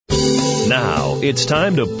Now, it's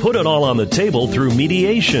time to put it all on the table through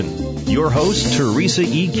mediation. Your host, Teresa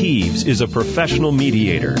E. Keeves, is a professional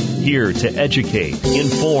mediator, here to educate,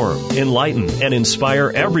 inform, enlighten, and inspire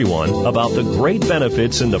everyone about the great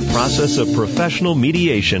benefits in the process of professional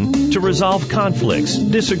mediation to resolve conflicts,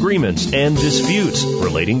 disagreements, and disputes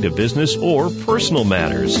relating to business or personal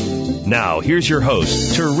matters. Now, here's your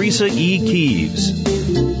host, Teresa E. Keeves.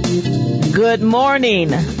 Good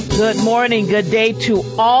morning. Good morning. Good day to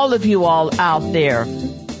all of you all out there.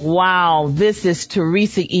 Wow, this is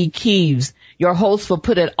Teresa E. Keeves, your host for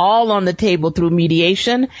Put It All on the Table Through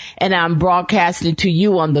Mediation, and I'm broadcasting to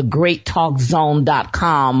you on the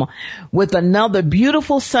GreatTalkZone.com with another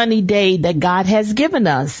beautiful sunny day that God has given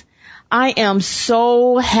us. I am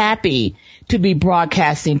so happy to be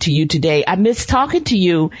broadcasting to you today. I miss talking to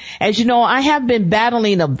you. As you know, I have been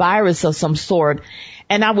battling a virus of some sort,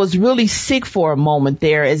 and I was really sick for a moment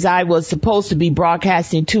there as I was supposed to be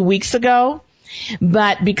broadcasting 2 weeks ago.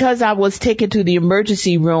 But because I was taken to the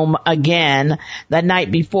emergency room again the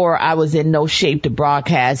night before, I was in no shape to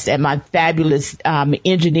broadcast. And my fabulous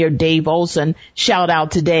engineer, Dave Olson, shout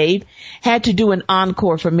out to Dave, had to do an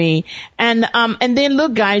encore for me. And then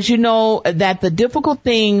look, guys, you know that the difficult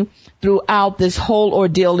thing throughout this whole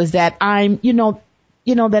ordeal is that I'm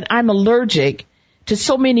allergic to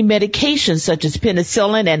so many medications such as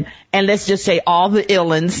penicillin and let's just say all the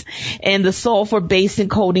illins and the sulfur-based and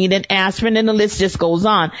codeine and aspirin, and the list just goes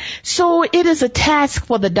on. So it is a task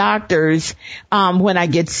for the doctors when I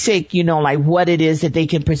get sick, like what it is that they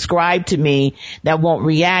can prescribe to me that won't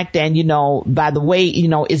react. And, by the way,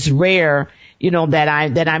 it's rare,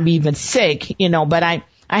 that I'm even sick, but I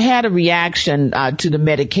had a reaction to the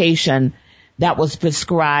medication that was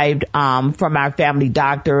prescribed from our family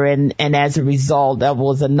doctor, and as a result, that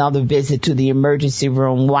was another visit to the emergency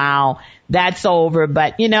room. Wow, that's over.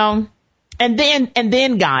 But and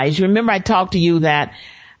then guys, remember I talked to you that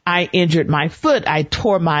I injured my foot. I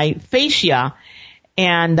tore my fascia,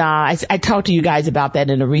 and I talked to you guys about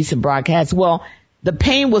that in a recent broadcast. Well, the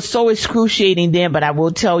pain was so excruciating then, but I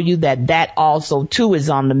will tell you that also too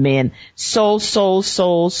is on the mend. So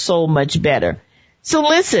much better. So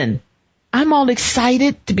listen, I'm all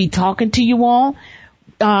excited to be talking to you all.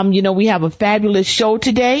 We have a fabulous show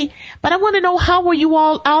today, but I want to know, how are you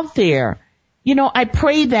all out there? I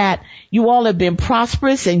pray that you all have been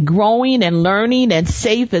prosperous and growing and learning and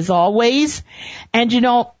safe as always. And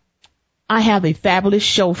I have a fabulous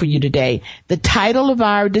show for you today. The title of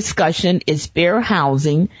our discussion is Fair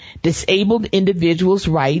Housing, Disabled Individuals'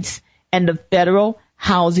 Rights, and the Federal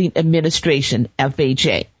Housing Administration,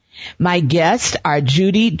 FHA. My guests are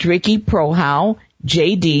Judy Dricky Prohow,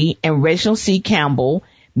 JD, and Reginald C. Campbell,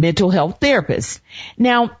 mental health therapists.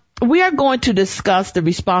 Now, we are going to discuss the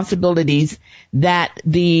responsibilities that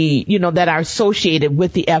that are associated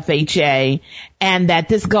with the FHA, and that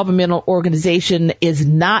this governmental organization is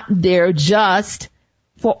not there just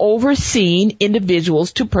for overseeing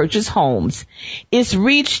individuals to purchase homes. Its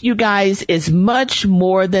reach, you guys, is much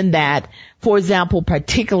more than that. For example,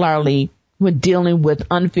 particularly when dealing with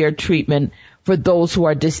unfair treatment for those who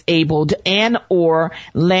are disabled and or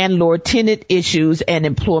landlord-tenant issues and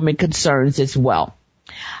employment concerns as well.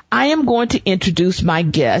 I am going to introduce my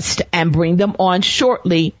guest and bring them on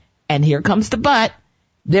shortly. And here comes the but.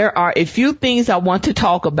 There are a few things I want to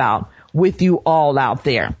talk about with you all out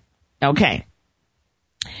there. Okay.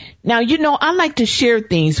 Now, I like to share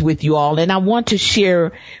things with you all, and I want to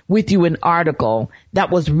share with you an article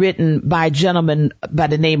that was written by a gentleman by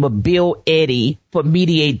the name of Bill Eddy for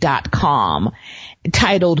Mediate.com,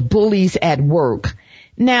 titled Bullies at Work.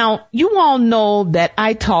 Now, you all know that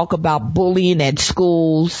I talk about bullying at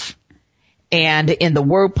schools and in the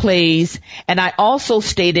workplace, and I also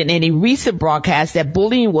stated in a recent broadcast that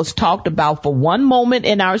bullying was talked about for one moment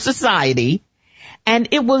in our society, and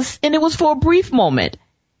it was for a brief moment,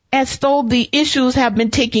 as though the issues have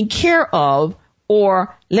been taken care of,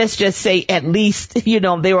 or let's just say at least,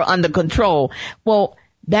 they were under control. Well,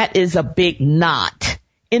 that is a big not.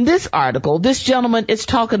 In this article, this gentleman is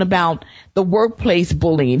talking about the workplace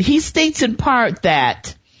bullying. He states in part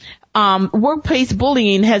that workplace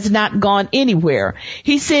bullying has not gone anywhere.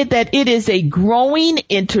 He said that it is a growing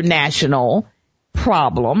international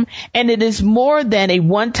problem, and it is more than a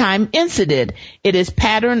one-time incident. It is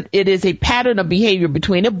a pattern of behavior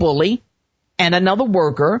between a bully and another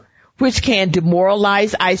worker, which can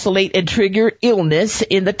demoralize, isolate, and trigger illness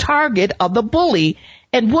in the target of the bully.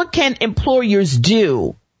 And what can employers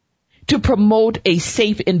do to promote a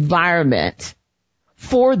safe environment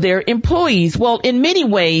for their employees. Well, in many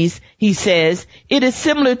ways, he says, it is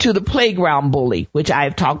similar to the playground bully, which I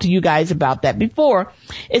have talked to you guys about that before,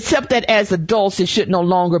 except that as adults, it should no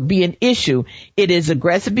longer be an issue. It is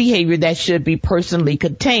aggressive behavior that should be personally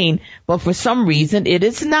contained, but for some reason, it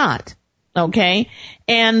is not. Okay.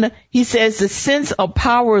 And he says the sense of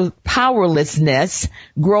powerlessness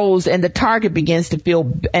grows and the target begins to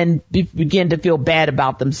begin to feel bad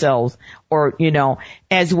about themselves or,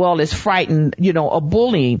 as well as frightened, of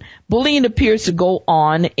bullying. Bullying appears to go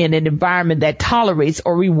on in an environment that tolerates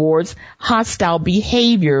or rewards hostile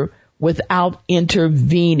behavior without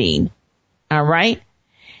intervening. All right.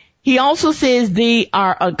 He also says they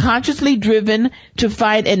are unconsciously driven to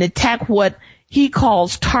fight and attack what he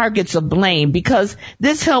calls targets of blame because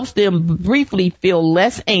this helps them briefly feel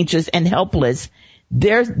less anxious and helpless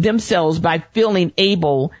themselves by feeling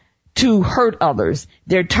able to hurt others.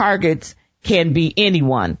 Their targets can be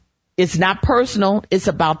anyone. It's not personal. It's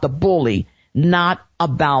about the bully, not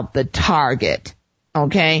about the target.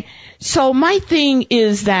 Okay. So my thing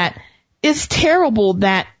is that it's terrible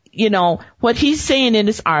that, what he's saying in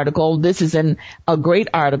this article, this is a great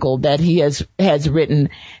article that he has written.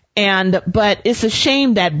 But it's a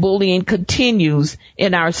shame that bullying continues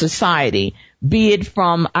in our society, be it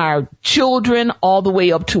from our children all the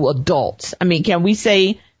way up to adults. I mean, can we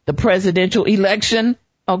say the presidential election?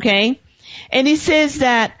 Okay. And he says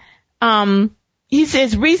that,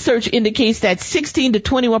 research indicates that 16 to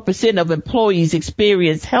 21% of employees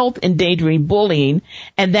experience health endangering bullying,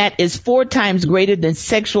 and that is 4 times greater than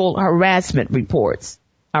sexual harassment reports.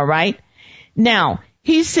 All right. Now,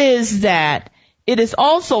 he says that it is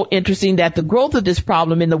also interesting that the growth of this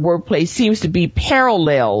problem in the workplace seems to be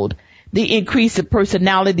paralleled the increase of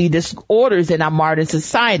personality disorders in our modern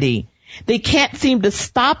society. They can't seem to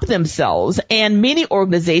stop themselves, and many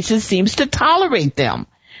organizations seem to tolerate them.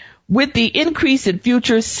 With the increase in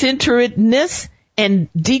future-centeredness and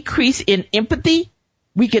decrease in empathy,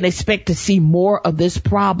 we can expect to see more of this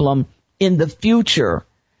problem in the future.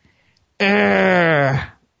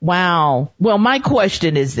 Wow. Well, my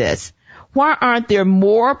question is this. Why aren't there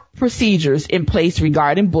more procedures in place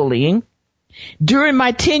regarding bullying? During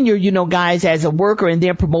my tenure, guys, as a worker and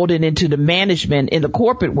then promoted into the management in the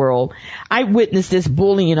corporate world, I witnessed this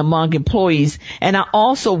bullying among employees, and I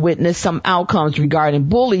also witnessed some outcomes regarding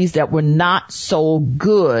bullies that were not so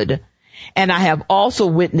good. And I have also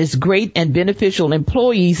witnessed great and beneficial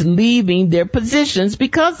employees leaving their positions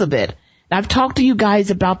because of it. I've talked to you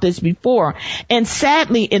guys about this before, and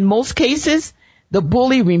sadly, in most cases, the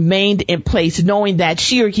bully remained in place knowing that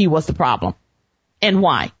she or he was the problem. And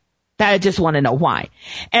why? I just want to know why.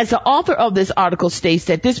 As the author of this article states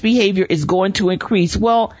that this behavior is going to increase,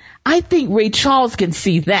 well, I think Ray Charles can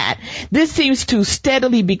see that. This seems to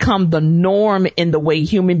steadily become the norm in the way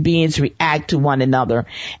human beings react to one another.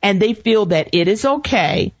 And they feel that it is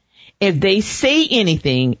okay if they say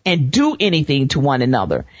anything and do anything to one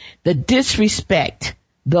another. The disrespect,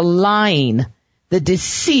 the lying, the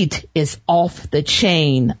deceit is off the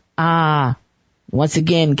chain. Once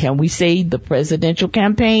again, can we say the presidential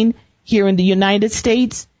campaign here in the United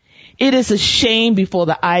States? It is a shame before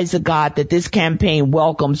the eyes of God that this campaign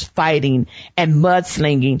welcomes fighting and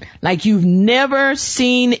mudslinging like you've never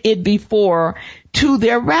seen it before to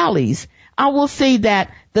their rallies. I will say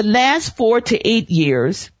that the last 4 to 8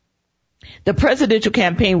 years, the presidential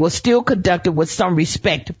campaign was still conducted with some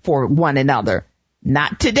respect for one another.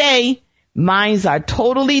 Not today. Minds are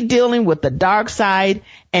totally dealing with the dark side,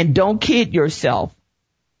 and don't kid yourself.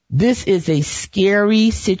 This is a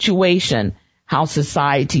scary situation, how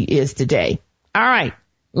society is today. All right,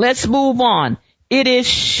 let's move on. It is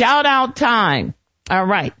shout out time. All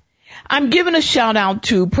right. I'm giving a shout out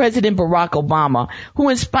to President Barack Obama, who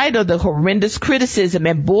in spite of the horrendous criticism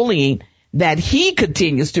and bullying that he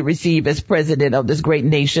continues to receive as president of this great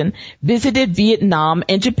nation, visited Vietnam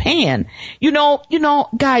and Japan.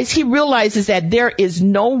 Guys, he realizes that there is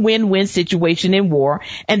no win-win situation in war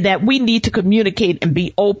and that we need to communicate and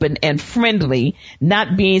be open and friendly,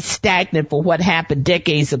 not being stagnant for what happened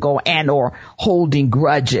decades ago and or holding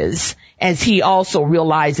grudges. As he also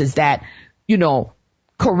realizes that,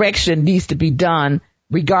 correction needs to be done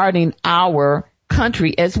regarding our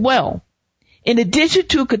country as well. In addition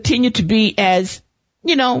to continue to be as,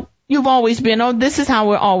 you've always been, this is how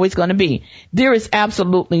we're always going to be. There is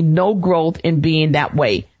absolutely no growth in being that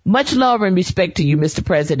way. Much love and respect to you, Mr.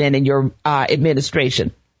 President, and your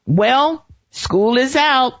administration. Well, school is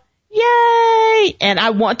out. Yay! And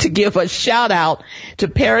I want to give a shout out to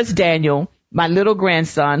Paris Daniel, my little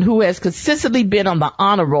grandson, who has consistently been on the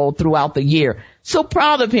honor roll throughout the year. So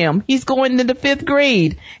proud of him. He's going into 5th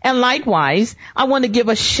grade. And likewise, I want to give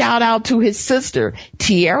a shout out to his sister,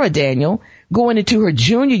 Tiara Daniel, going into her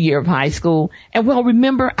junior year of high school. And well,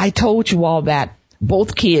 remember, I told you all that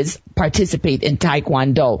both kids participate in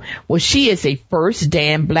Taekwondo. Well, she is a first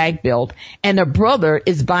Dan black belt, and her brother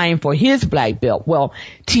is vying for his black belt. Well,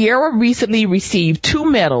 Tiara recently received 2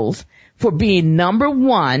 medals for being number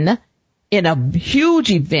 1 in a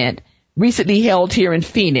huge event recently held here in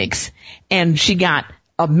Phoenix. And she got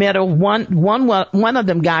a medal. One of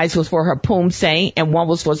them guys was for her poomsae, and one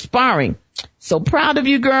was for sparring. So proud of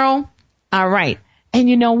you, girl. All right. And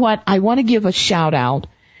you know what? I want to give a shout out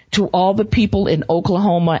to all the people in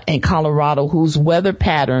Oklahoma and Colorado whose weather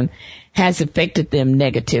pattern has affected them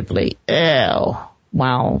negatively. Oh,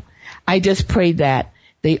 wow. I just pray that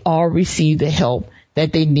they all receive the help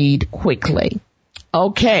that they need quickly.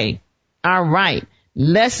 Okay. All right.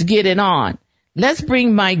 Let's get it on. Let's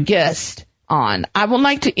bring my guest on. I would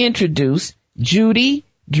like to introduce Judy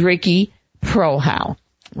Dricky Prohow.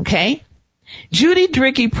 Okay. Judy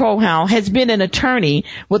Dricky Prohow has been an attorney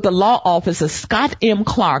with the law office of Scott M.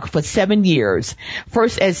 Clark for 7 years,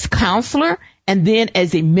 first as counselor and then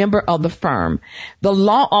as a member of the firm. The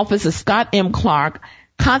law office of Scott M. Clark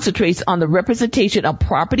concentrates on the representation of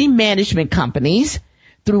property management companies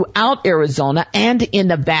throughout Arizona and in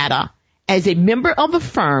Nevada. As a member of the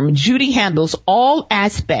firm, Judy handles all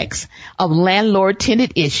aspects of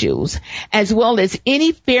landlord-tenant issues, as well as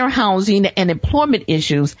any fair housing and employment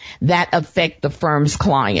issues that affect the firm's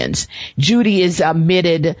clients. Judy is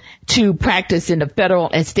admitted to practice in the federal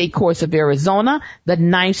and state courts of Arizona, the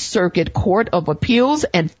Ninth Circuit Court of Appeals,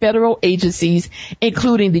 and federal agencies,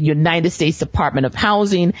 including the United States Department of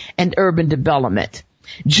Housing and Urban Development.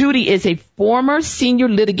 Judy is a former senior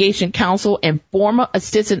litigation counsel and former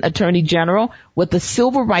assistant attorney general with the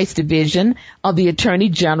Civil Rights Division of the Attorney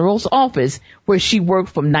General's Office, where she worked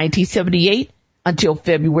from 1978 until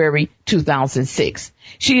February 2006.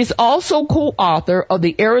 She is also co-author of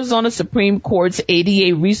the Arizona Supreme Court's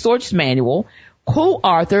ADA Resource Manual,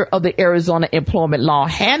 co-author of the Arizona Employment Law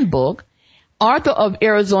Handbook, author of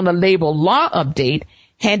Arizona Labor Law Update,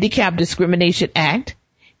 Handicap Discrimination Act,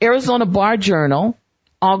 Arizona Bar Journal,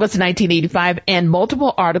 August 1985, and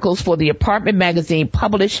multiple articles for the Apartment magazine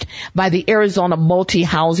published by the Arizona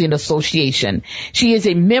Multi-Housing Association. She is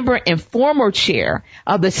a member and former chair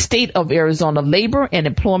of the State of Arizona Labor and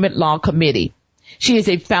Employment Law Committee. She is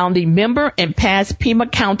a founding member and past Pima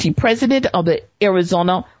County president of the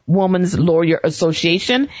Arizona Women's Lawyer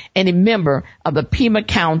Association and a member of the Pima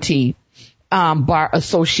County Bar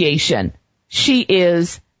Association. She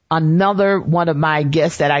is another one of my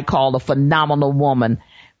guests that I call a phenomenal woman.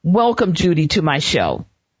 Welcome, Judy, to my show.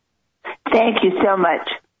 Thank you so much.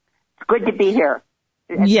 It's good to be here.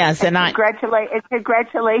 Yes, and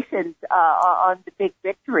congratulations on the big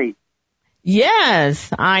victories.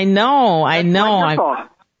 Yes, I know. Wonderful.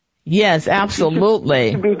 Yes, absolutely.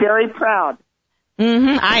 You should be very proud.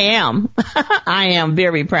 I am. I am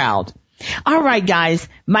very proud. All right, guys.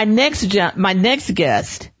 My next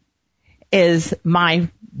guest is my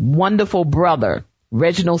wonderful brother,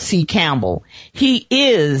 Reginald C. Campbell. He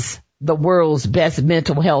is the world's best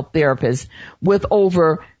mental health therapist with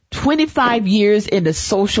over 25 years in the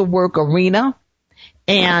social work arena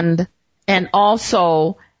and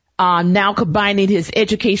also now combining his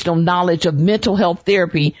educational knowledge of mental health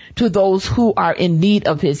therapy to those who are in need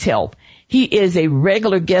of his help. He is a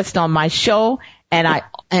regular guest on my show, and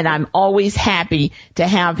I'm always happy to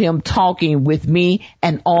have him talking with me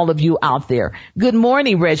and all of you out there. Good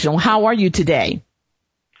morning, Reginald. How are you today?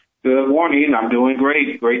 Good morning. I'm doing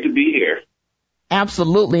great. Great to be here.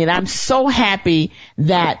 Absolutely. And I'm so happy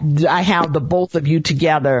that I have the both of you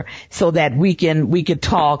together so that we can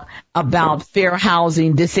talk about fair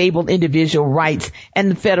housing, disabled individual rights,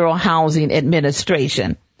 and the Federal Housing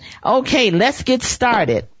Administration. Okay, let's get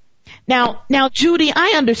started. Now, Judy,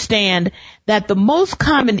 I understand that the most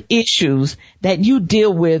common issues that you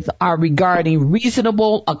deal with are regarding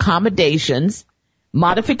reasonable accommodations,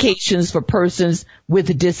 modifications for persons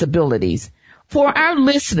with disabilities. For our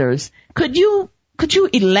listeners, could you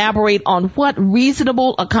elaborate on what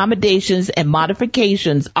reasonable accommodations and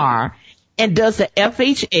modifications are, and does the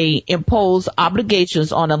FHA impose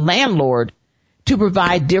obligations on a landlord to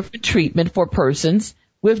provide different treatment for persons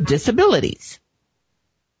with disabilities?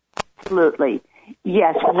 Absolutely.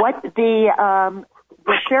 Yes. What the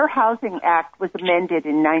Fair Housing Act was amended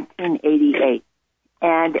in 1988.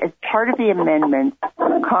 And as part of the amendment,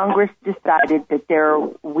 Congress decided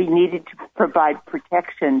that we needed to provide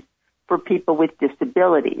protections for people with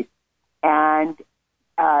disabilities. And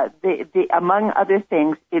among other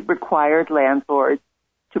things, it required landlords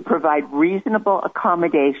to provide reasonable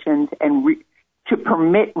accommodations and to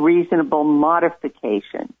permit reasonable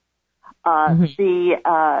modifications. The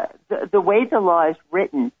way the law is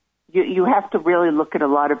written, you have to really look at a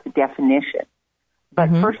lot of the definitions. But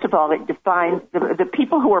first of all, it defines the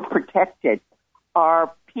people who are protected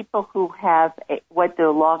are people who have what the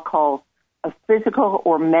law calls a physical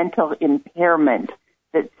or mental impairment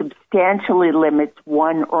that substantially limits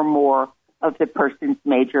one or more of the person's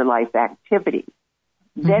major life activities.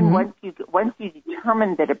 Then once you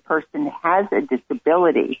determine that a person has a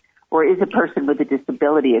disability or is a person with a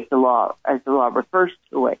disability as the law refers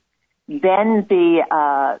to it, then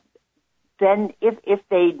if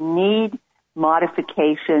they need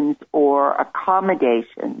modifications or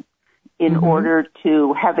accommodations in order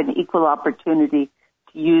to have an equal opportunity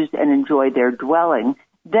to use and enjoy their dwelling,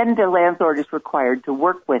 then the landlord is required to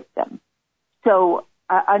work with them. So,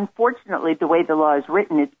 unfortunately, the way the law is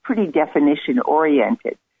written, it's pretty definition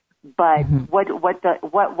oriented. But what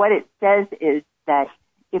it says is that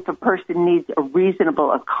if a person needs a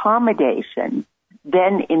reasonable accommodation,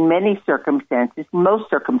 then in many circumstances, most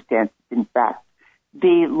circumstances, in fact,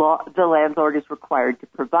 the landlord is required to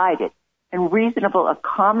provide it. And reasonable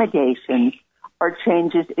accommodations are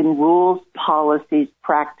changes in rules, policies,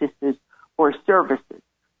 practices, or services.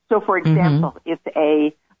 So, for example, if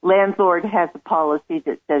a landlord has a policy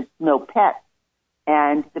that says no pets,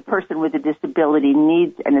 and the person with a disability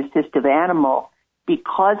needs an assistive animal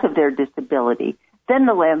because of their disability, then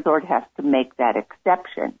the landlord has to make that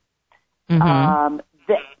exception.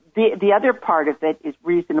 The other part of it is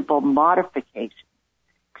reasonable modification.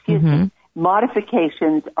 Excuse me.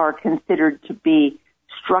 Modifications are considered to be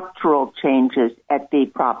structural changes at the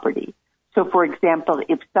property. So, for example,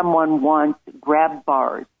 if someone wants grab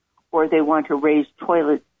bars, or they want a raised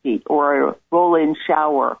toilet seat, or a roll-in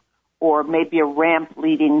shower, or maybe a ramp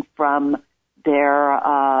leading from their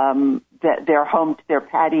home to their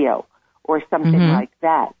patio, or something like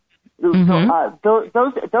that. Those,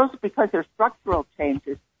 because they're structural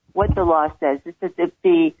changes, what the law says is that if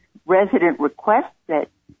the resident requests it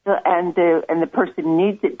and the person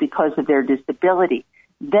needs it because of their disability,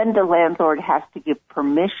 then the landlord has to give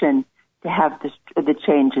permission to have the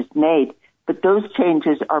changes made. But those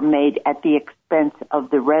changes are made at the expense of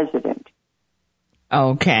the resident.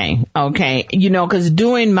 Okay. Because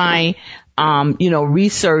doing my,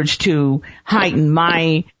 research to heighten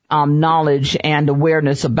my knowledge and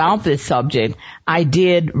awareness about this subject, I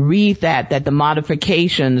did read that the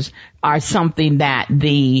modifications are something that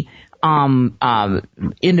the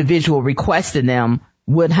individual requesting them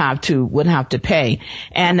would have to pay.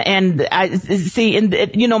 And I see,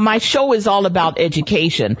 my show is all about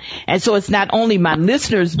education. And so it's not only my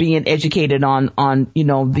listeners being educated on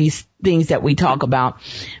these things that we talk about,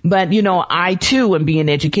 but, I too am being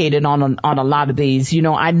educated on a lot of these.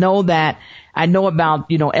 I know about,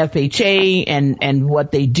 FHA and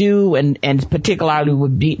what they do and particularly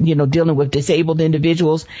would be, dealing with disabled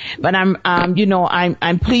individuals. But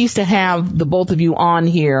I'm pleased to have the both of you on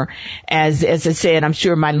here. As I said, I'm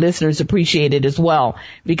sure my listeners appreciate it as well,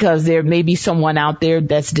 because there may be someone out there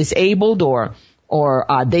that's disabled or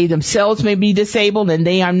they themselves may be disabled and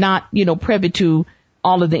they are not, privy to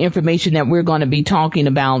all of the information that we're going to be talking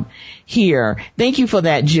about here. Thank you for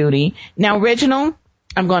that, Judy. Now, Reginald,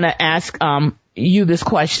 I'm going to ask you this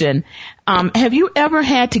question. Have you ever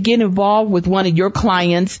had to get involved with one of your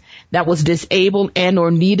clients that was disabled and or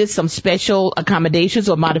needed some special accommodations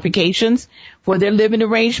or modifications for their living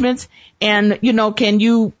arrangements? And, can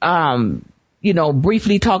you,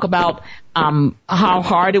 briefly talk about how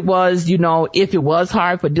hard it was, if it was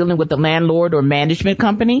hard for dealing with the landlord or management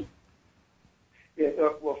company? Yeah,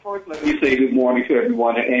 well, first, let me say good morning to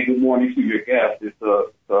everyone and good morning to your guest. It's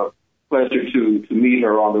a pleasure to meet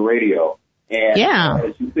her on the radio. And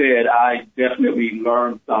as you said, I definitely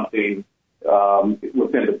learned something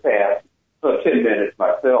within the past 10 minutes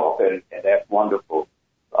myself, and that's wonderful.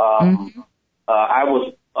 I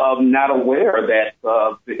was not aware that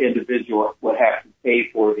the individual would have to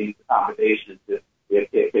pay for these accommodations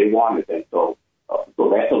if they wanted them. So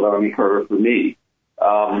that's a learning curve for me.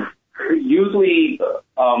 Usually,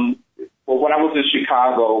 when I was in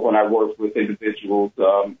Chicago, when I worked with individuals,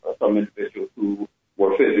 some individuals who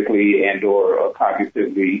were physically and or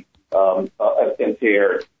cognitively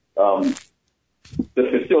impaired, the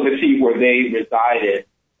facility where they resided,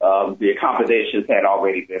 the accommodations had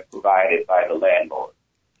already been provided by the landlord.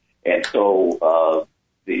 And so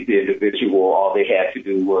the individual, all they had to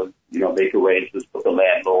do was, make arrangements with the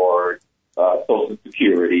landlord, Social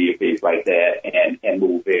Security, things like that, and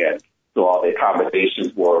move in. So all the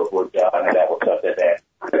accommodations were done, and that was something that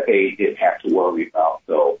they didn't have to worry about.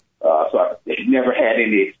 So I never had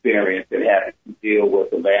any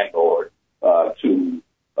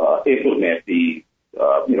implement the,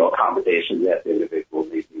 accommodations that the individual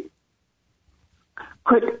may need.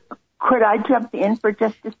 Could I jump in for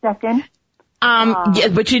just a second?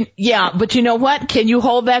 But you know what? Can you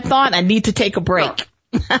hold that thought? I need to take a break.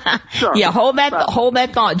 Sure. Yeah, hold that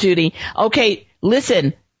thought, Judy. Okay,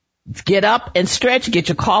 listen, get up and stretch, get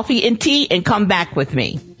your coffee and tea, and come back with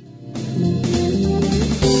me.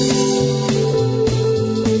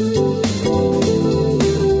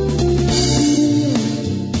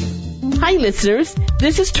 Hi, listeners.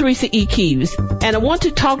 This is Teresa E. Keeves, and I want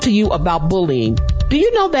to talk to you about bullying. Do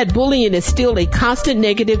you know that bullying is still a constant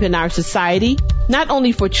negative in our society? Not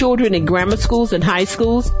only for children in grammar schools and high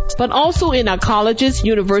schools, but also in our colleges,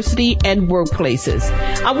 university, and workplaces.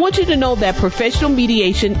 I want you to know that professional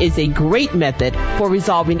mediation is a great method for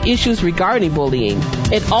resolving issues regarding bullying.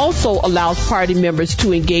 It also allows party members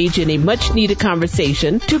to engage in a much-needed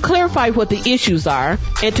conversation to clarify what the issues are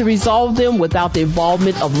and to resolve them without the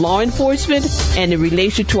involvement of law enforcement and in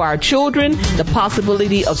relation to our children, the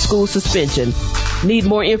possibility of school suspension. Need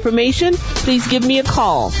more information? Please give me a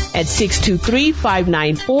call at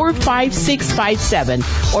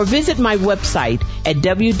 623-594-5657 or visit my website at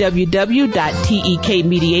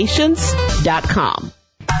www.tekmediations.com.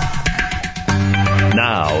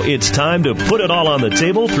 Now it's time to put it all on the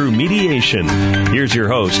table through mediation. Here's your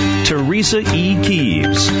host, Teresa E.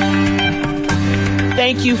 Keeves.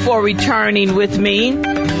 Thank you for returning with me.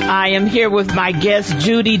 I am here with my guests,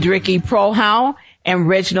 Judy Dricky Prohow and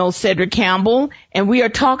Reginald Cedric Campbell, and we are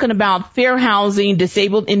talking about fair housing,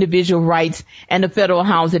 disabled individual rights, and the Federal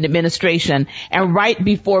Housing Administration. And right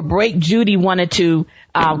before break, Judy wanted to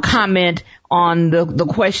comment on the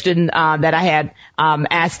question that I had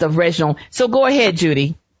asked of Reginald. So go ahead,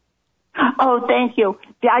 Judy. Oh, thank you.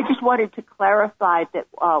 Yeah, I just wanted to clarify that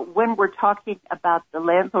when we're talking about the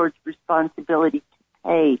landlord's responsibility to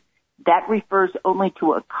pay, that refers only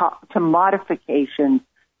to modifications,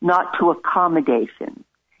 not to accommodations.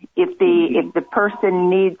 If the person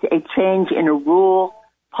needs a change in a rule,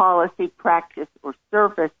 policy, practice, or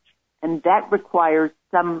service, and that requires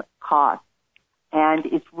some cost, and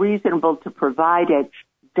it's reasonable to provide it,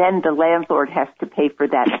 then the landlord has to pay for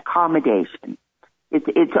that accommodation.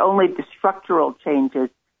 It's only the structural changes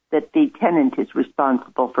that the tenant is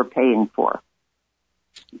responsible for paying for.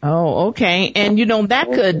 Oh, okay. And that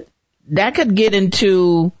could get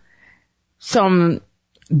into some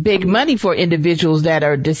big money for individuals that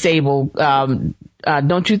are disabled.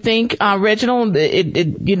 Don't you think, Reginald?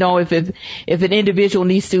 If an individual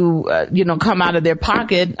needs to, come out of their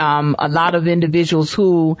pocket, a lot of individuals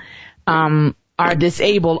who are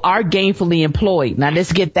disabled are gainfully employed. Now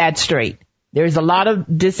let's get that straight. There's a lot of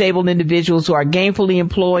disabled individuals who are gainfully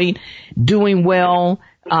employed, doing well,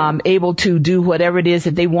 able to do whatever it is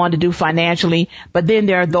that they want to do financially. But then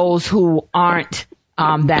there are those who aren't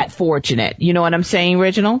that fortunate. You know what I'm saying,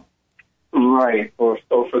 Reginald? Right.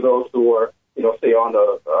 So for those who are, say on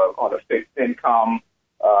a fixed income,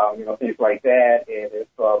 things like that, and if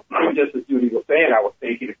just as Judy was saying, I was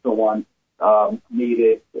thinking if someone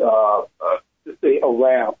needed to stay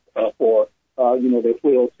around for their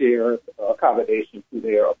wheelchair accommodation to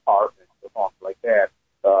their apartment or something like that,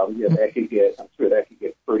 I'm sure that could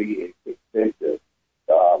get pretty expensive.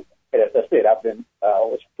 And as I said, I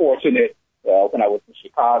was fortunate when I was in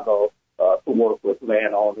Chicago to work with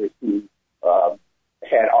landowners who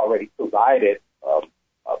had already provided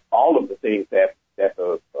all of the things that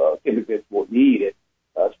the individual needed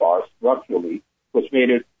as far as structurally, which made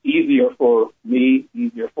it easier for me,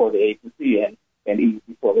 easier for the agency, and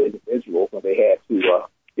easy for the individual when they had to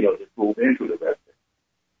just move into the residence.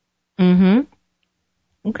 Mm-hmm.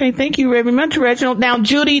 Okay, thank you very much, Reginald. Now,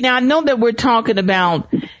 Judy, I know that we're talking about,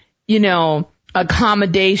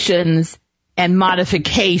 accommodations and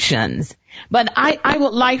modifications, but I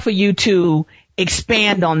would like for you to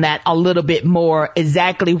expand on that a little bit more.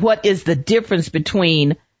 Exactly what is the difference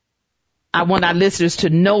between, I want our listeners to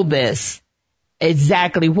know this,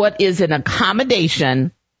 exactly what is an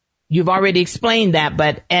accommodation. You've already explained that,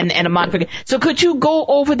 but and a modification. So could you go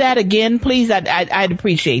over that again, please? I'd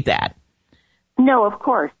appreciate that. No, of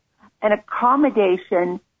course. An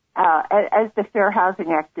accommodation, as the Fair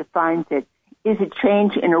Housing Act defines it, is a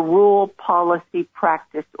change in a rule, policy,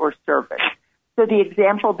 practice, or service. So the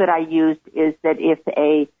example that I used is that if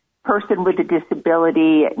a person with a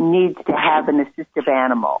disability needs to have an assistive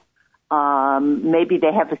animal, maybe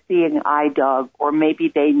they have a seeing eye dog, or maybe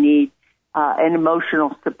they need an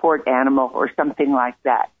emotional support animal or something like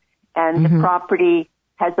that. And the property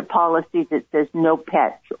has a policy that says no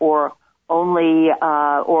pets, or only,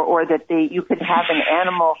 or that you could have an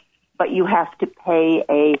animal, but you have to pay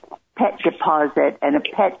a pet deposit and a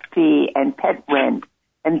pet fee and pet rent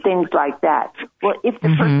and things like that. Well, if the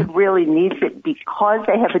person really needs it because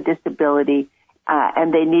they have a disability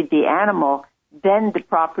and they need the animal, then the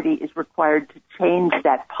property is required to change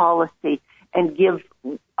that policy and give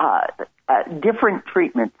different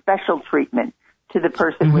treatment, special treatment to the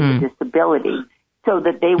person with a disability, so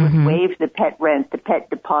that they would waive the pet rent, the pet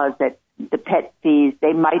deposit, the pet fees.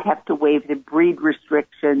 They might have to waive the breed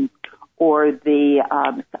restrictions or the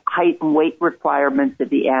height and weight requirements of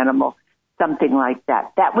the animal, something like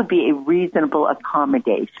that. That would be a reasonable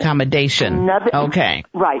accommodation. Okay.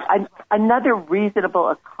 Right. Another reasonable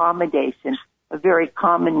accommodation, a very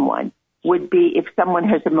common one, would be if someone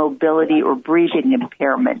has a mobility or breathing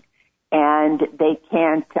impairment and they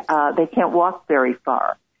can't walk very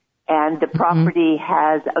far, and the property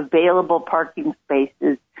has available parking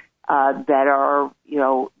spaces that are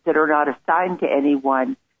not assigned to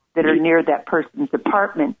anyone, that are near that person's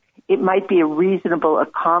apartment. It might be a reasonable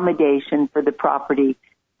accommodation for the property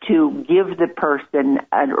to give the person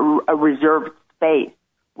a reserved space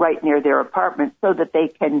right near their apartment, so that they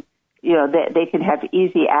can have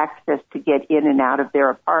easy access to get in and out of their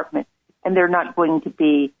apartment, and they're not going to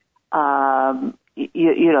be they're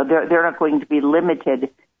not going to be limited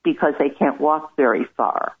because they can't walk very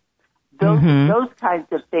far. Those kinds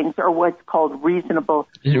of things are what's called reasonable.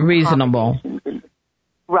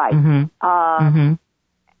 Right.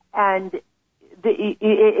 And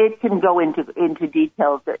it can go into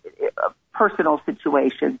details of personal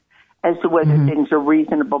situations as to whether things are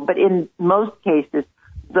reasonable. But in most cases,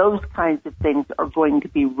 those kinds of things are going to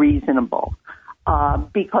be reasonable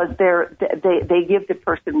because they give the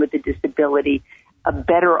person with a disability a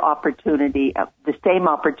better opportunity, the same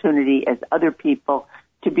opportunity as other people,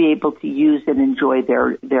 to be able to use and enjoy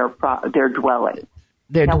their dwelling.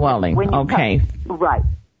 Right.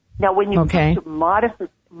 Now, when you come to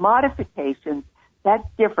modifications, that's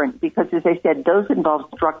different because, as I said, those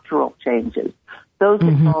involve structural changes. Those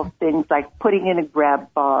involve things like putting in a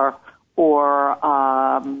grab bar or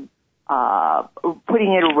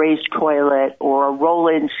putting in a raised toilet or a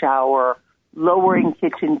roll-in shower, lowering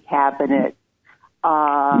kitchen cabinets,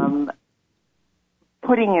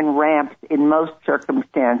 putting in ramps in most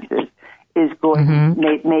circumstances is going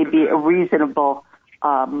may be a reasonable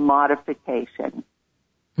modification.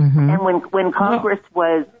 And when Congress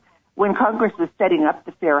was setting up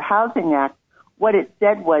the Fair Housing Act, what it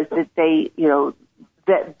said was that they,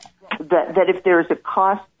 that if there's a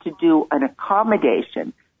cost to do an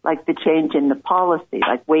accommodation, like the change in the policy,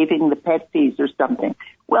 like waiving the pet fees or something,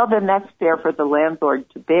 well, then that's fair for the landlord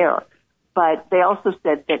to bear. But they also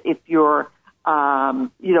said that if you're,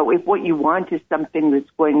 if what you want is something that's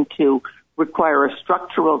going to require a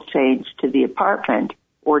structural change to the apartment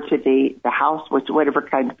or to the house, whatever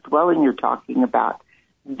kind of dwelling you're talking about,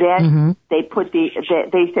 then they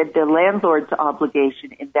said the landlord's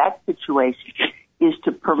obligation in that situation is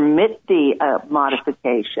to permit the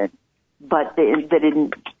modification, but that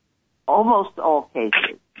in almost all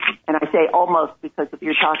cases, and I say almost because if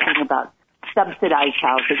you're talking about subsidized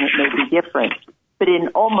housing, it may be different, but in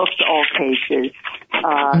almost all cases,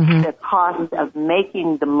 the cost of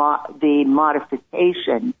making the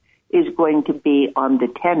modification is going to be on the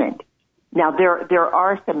tenant. Now, there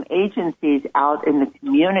are some agencies out in the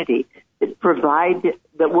community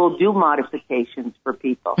that will do modifications for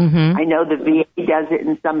people. I know the VA does it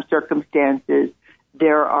in some circumstances.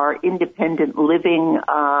 There are independent living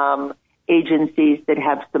agencies that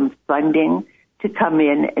have some funding to come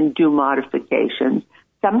in and do modifications.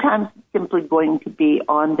 Sometimes it's simply going to be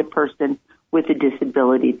on the person with a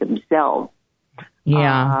disability themselves.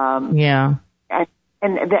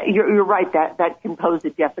 And that, you're right, that can pose a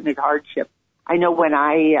definite hardship. I know when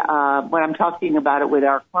I'm talking about it with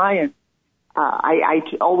our clients, I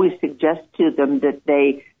always suggest to them that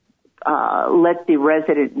they let the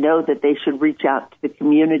resident know that they should reach out to the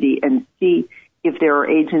community and see if there are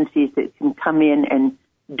agencies that can come in and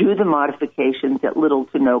do the modifications at little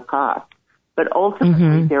to no cost. But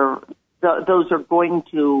ultimately, those are going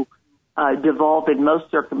to devolve in most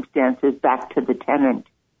circumstances back to the tenant.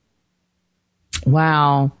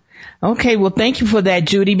 Wow. Okay. Well, thank you for that,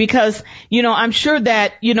 Judy, because, I'm sure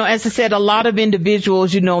that, as I said, a lot of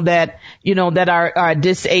individuals, that are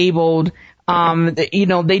disabled,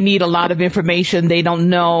 they need a lot of information. They don't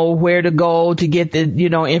know where to go to get the,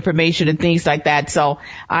 information and things like that. So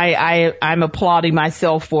I'm applauding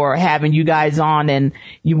myself for having you guys on and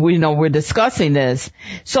we're discussing this.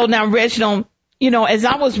 So now, Reginald, as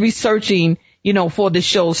I was researching, for the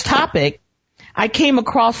show's topic, I came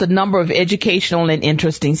across a number of educational and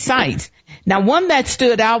interesting sites. Now, one that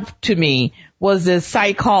stood out to me was a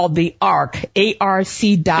site called the ARC,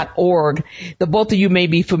 ARC.org. The both of you may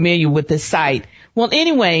be familiar with this site, Well,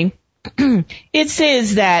 anyway, it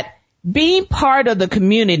says that being part of the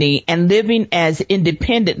community and living as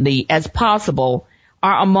independently as possible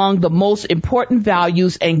are among the most important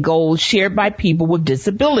values and goals shared by people with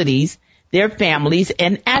disabilities, their families,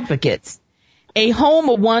 and advocates. A home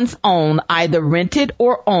of one's own, either rented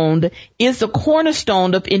or owned, is the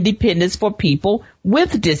cornerstone of independence for people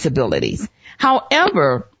with disabilities.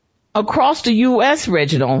 However, across the U.S.,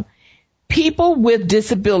 Reginald, people with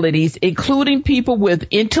disabilities, including people with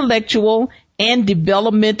intellectual and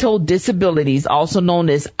developmental disabilities, also known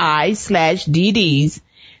as I/DDs,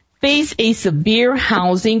 face a severe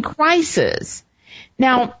housing crisis.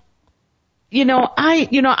 Now,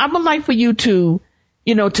 I would like for you to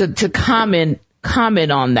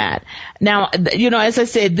comment on that. Now, as I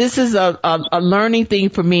said, this is a learning thing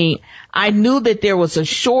for me. I knew that there was a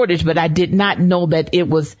shortage, but I did not know that it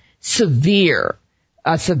was a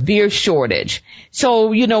severe shortage. So,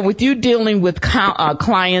 with you dealing with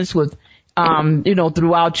clients with,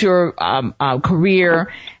 throughout your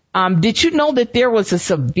career, did you know that there was a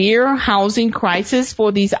severe housing crisis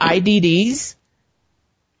for these IDDs?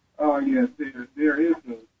 Oh, yes, there is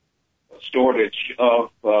a shortage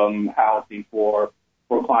of housing for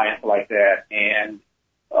clients like that, and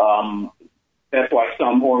that's why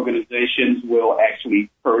some organizations will actually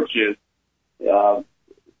purchase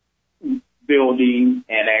buildings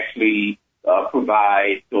and actually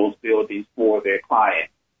provide those buildings for their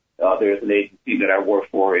clients. There's an agency that I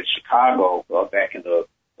worked for in Chicago back in the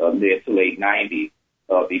mid to late 90s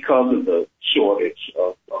because of the shortage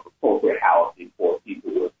of appropriate housing for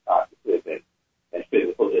people with cognitive and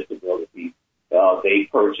physical disabilities. They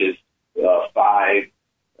purchased 5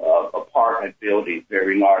 apartment buildings,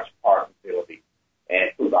 very large apartment buildings,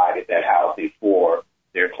 and provided that housing for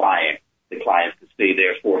their clients. The clients could stay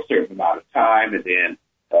there for a certain amount of time and then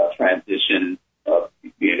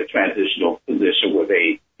be in a transitional position where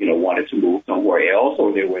they, wanted to move somewhere else,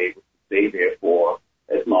 or they were able to stay there for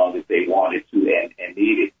as long as they wanted to and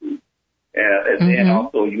needed to. And then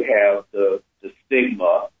also you have the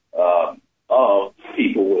stigma of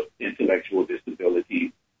people with intellectual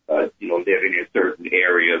disabilities, living in certain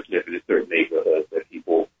areas, living in certain neighborhoods that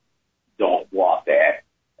people don't want that.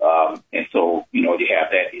 And so, you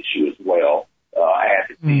have that issue as well. I had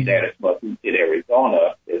to see that as much in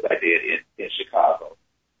Arizona as I did in Chicago.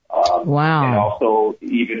 Wow. And also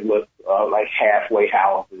even with like halfway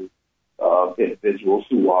houses, individuals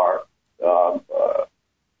who are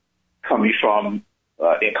coming from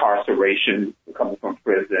incarceration, coming from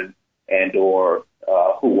prison, and or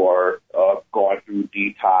who are going through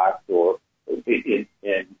detox or in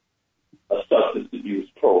a substance abuse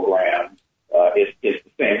program. It's the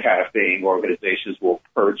same kind of thing. Organizations will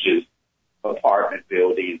purchase apartment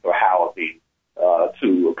buildings or housing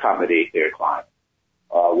to accommodate their clients.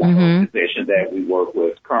 One organization that we work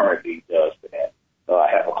with currently does that. I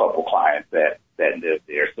have a couple clients that live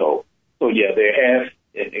there. So yeah, there has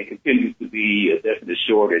and continues to be a definite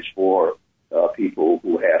shortage for people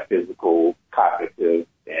who have physical, cognitive,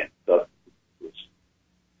 and substance abuse.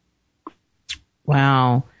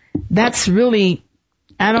 Wow. That's really,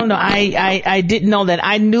 I don't know. I didn't know that.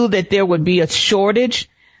 I knew that there would be a shortage,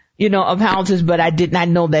 of houses, but I did not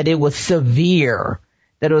know that it was severe.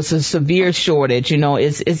 That it was a severe shortage.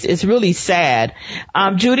 It's really sad.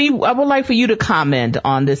 Judy, I would like for you to comment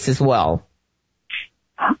on this as well.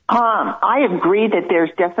 I agree that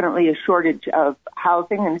there's definitely a shortage of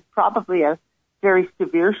housing, and it's probably a very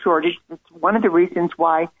severe shortage. It's one of the reasons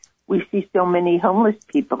why we see so many homeless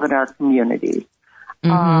people in our communities.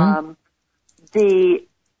 When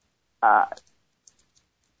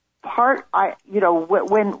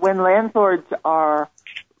landlords are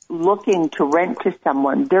looking to rent to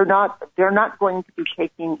someone, they're not going to be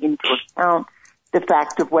taking into account the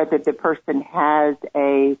fact of whether the person has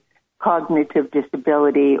a cognitive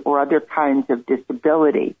disability or other kinds of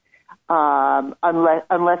disability,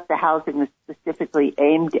 unless the housing is specifically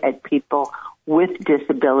aimed at people with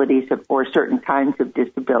disabilities or certain kinds of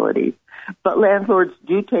disabilities. But landlords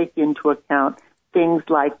do take into account things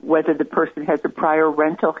like whether the person has a prior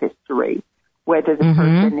rental history, whether the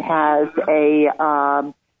person has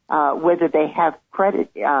whether they have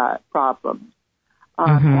credit problems.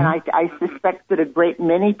 And I suspect that a great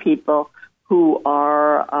many people who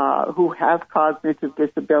have cognitive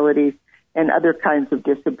disabilities and other kinds of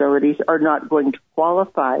disabilities are not going to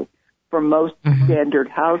qualify for most standard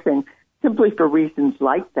housing simply for reasons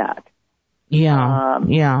like that.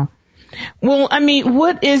 Yeah. Well, I mean,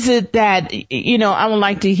 what is it that, I would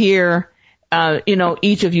like to hear,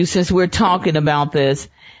 each of you, since we're talking about this,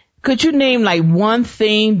 could you name like one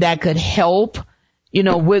thing that could help,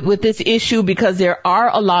 with this issue, because there are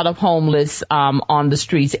a lot of homeless on the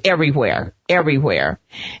streets everywhere.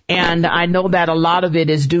 And I know that a lot of it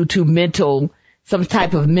is due to some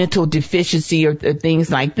type of mental deficiency or things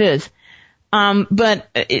like this. But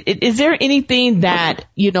is there anything that,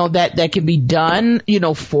 that can be done,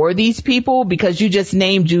 for these people? Because you just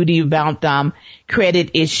named, Judy, about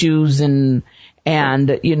credit issues and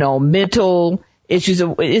mental issues.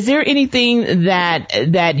 Is there anything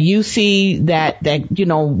that you see that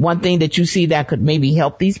one thing that you see that could maybe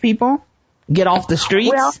help these people get off the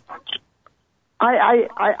streets? Well,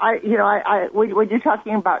 when you're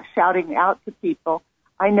talking about shouting out to people,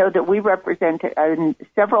 I know that we represent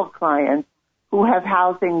several clients who have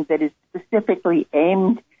housing that is specifically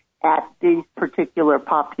aimed at these particular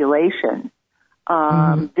populations.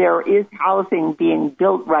 There is housing being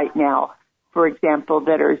built right now, for example,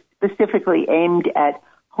 that are specifically aimed at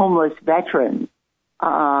homeless veterans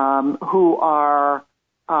who are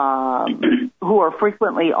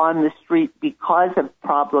frequently on the street because of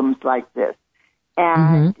problems like this.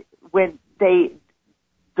 And when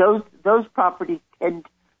those properties tend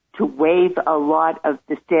to waive a lot of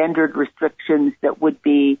the standard restrictions that would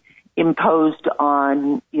be imposed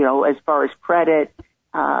on, as far as credit.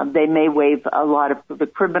 They may waive a lot of the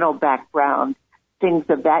criminal background, things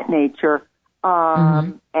of that nature,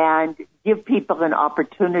 and give people an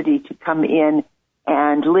opportunity to come in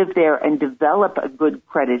and live there and develop a good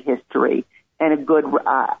credit history and a good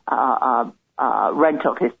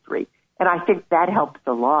rental history. And I think that helps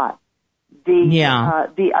a lot. The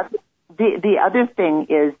other thing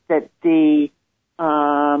is that the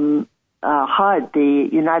HUD, the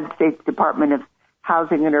United States Department of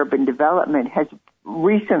Housing and Urban Development, has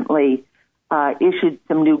recently issued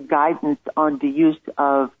some new guidance on the use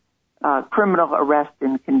of criminal arrest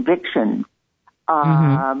and convictions.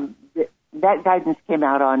 That guidance came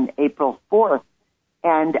out on April 4th,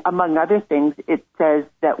 and among other things, it says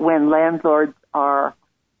that when landlords are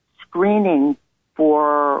screening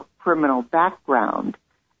for criminal background,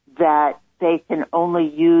 that they can only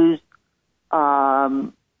use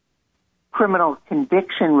criminal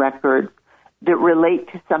conviction records that relate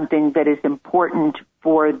to something that is important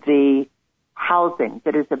for the housing,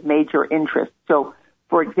 that is of major interest. So,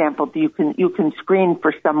 for example, you can screen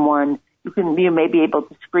for someone. You may be able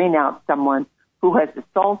to screen out someone who has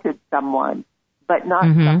assaulted someone, but not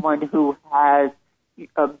someone who has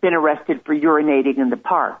been arrested for urinating in the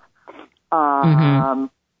park.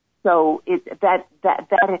 So that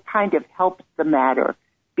it kind of helps the matter,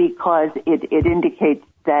 because it indicates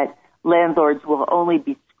that landlords will only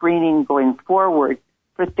be screening going forward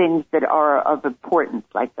for things that are of importance,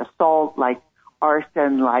 like assault, like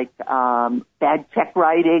arson, like bad check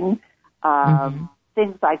writing,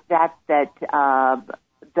 things like that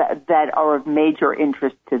are of major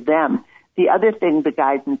interest to them. The other thing the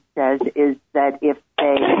guidance says is that if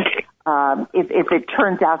it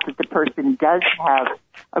turns out that the person does have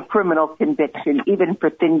a criminal conviction, even for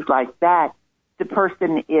things like that, the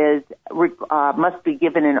person must be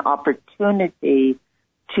given an opportunity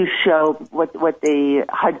to show what the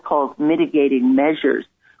HUD calls mitigating measures,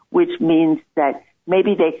 which means that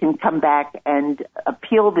maybe they can come back and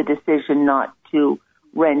appeal the decision not to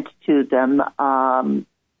rent to them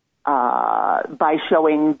by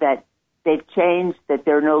showing that they've changed, that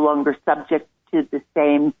they're no longer subject to the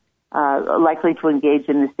same, likely to engage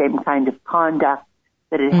in the same kind of conduct,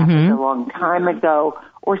 that it happened a long time ago,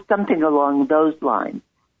 or something along those lines.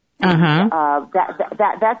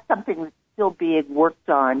 That's something that's still being worked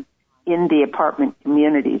on in the apartment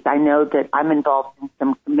communities. I know that I'm involved in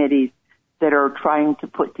some committees that are trying to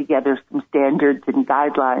put together some standards and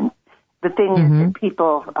guidelines. The thing is that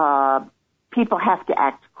people have to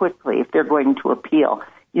act quickly if they're going to appeal.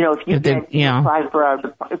 If you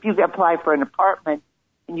apply for an apartment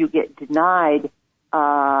and you get denied,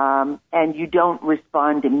 and you don't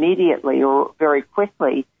respond immediately or very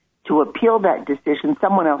quickly to appeal that decision,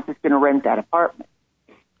 someone else is going to rent that apartment.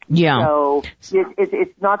 Yeah. So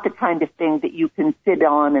it's not the kind of thing that you can sit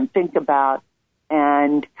on and think about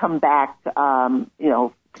and come back,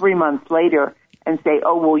 3 months later and say,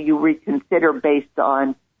 oh, well, you reconsider based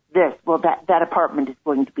on this. Well, that apartment is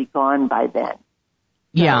going to be gone by then.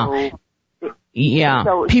 Yeah.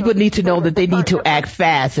 So people need to know that they need to act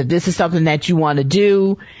fast. If this is something that you want to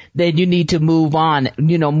do, then you need to move on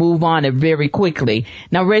it very quickly.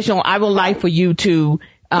 Now, Reginald, I would like for you to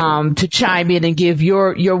chime in and give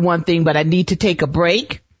your one thing, but I need to take a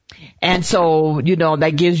break. And so,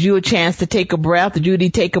 that gives you a chance to take a breath. Judy,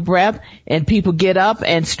 take a breath, and people get up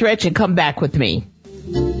and stretch and come back with me.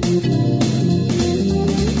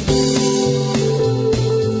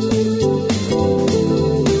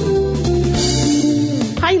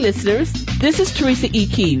 listeners. This is Teresa E.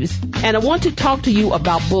 Keeves, and I want to talk to you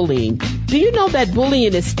about bullying. Do you know that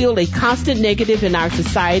bullying is still a constant negative in our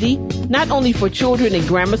society, not only for children in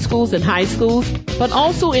grammar schools and high schools, but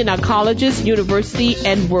also in our colleges, university,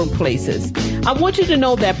 and workplaces? I want you to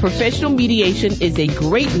know that professional mediation is a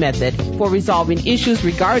great method for resolving issues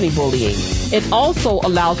regarding bullying. It also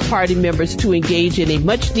allows party members to engage in a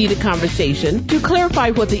much-needed conversation to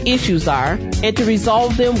clarify what the issues are and to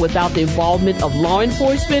resolve them without the involvement of law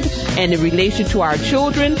enforcement and in relation to our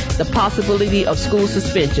children, the possibility of school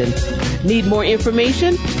suspension. Need more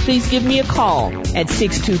information? Please give me a call at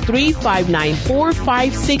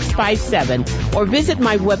 623-594-5657 or visit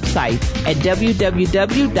my website at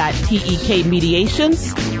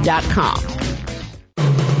www.pekmediations.com.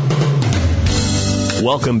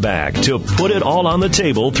 Welcome back to Put It All on the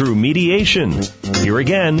Table Through Mediation. Here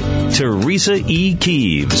again, Teresa E.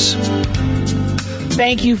 Keeves.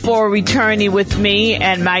 Thank you for returning with me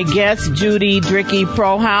and my guests, Judy Dricky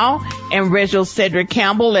Prohow and Reginald Cedric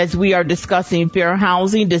Campbell, as we are discussing fair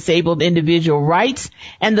housing, disabled individual rights,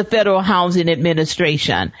 and the Federal Housing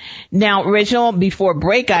Administration. Now, Reginald, before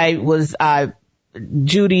break,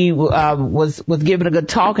 Judy was giving a good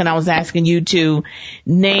talk, and I was asking you to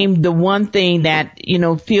name the one thing that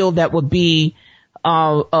feel that would be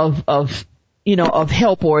of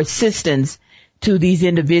help or assistance to these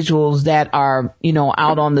individuals that are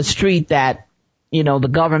out on the street that the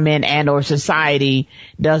government and or society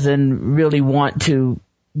doesn't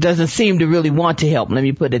seem to really want to help. Let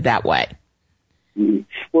me put it that way.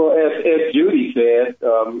 Well, as Judy said,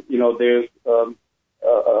 there's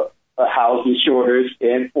a housing shortage,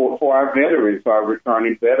 and for our veterans, our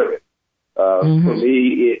returning veterans. For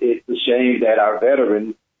me, it's a shame that our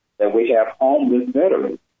veterans, that we have homeless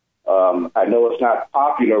veterans. I know it's not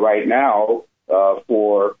popular right now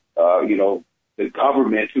for the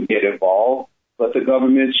government to get involved, but the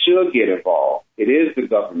government should get involved. It is the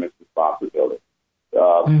government's responsibility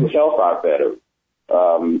to help our veterans.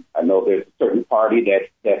 I know there's a certain party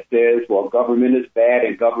that says, well, government is bad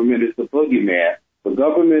and government is the boogeyman. But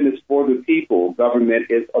government is for the people.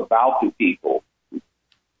 Government is about the people.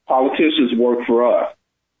 Politicians work for us.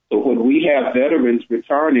 So when we have veterans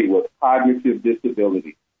returning with cognitive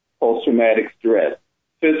disabilities, post-traumatic stress,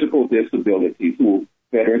 physical disabilities,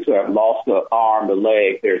 veterans who have lost an arm, a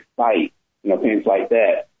leg, their sight, things like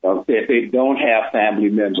that. If they don't have family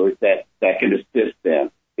members that can assist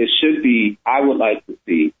them, it should be, I would like to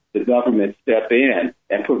see the government step in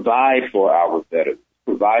and provide for our veterans,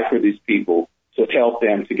 provide for these people to help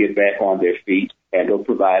them to get back on their feet, and to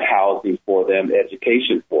provide housing for them,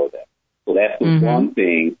 education for them. So that's the one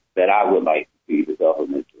thing that I would like to see the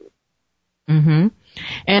government do.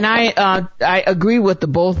 And I agree with the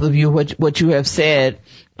both of you, what you have said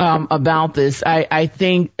about this. I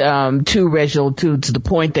think too, Reginald, to the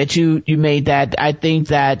point that you made, that I think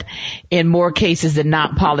that in more cases than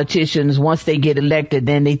not, politicians, once they get elected,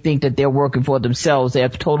 then they think that they're working for themselves. They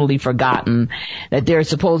have totally forgotten that they're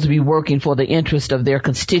supposed to be working for the interest of their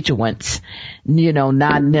constituents,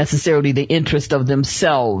 not necessarily the interest of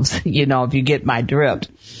themselves, if you get my drift.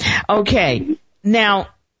 Okay. Now,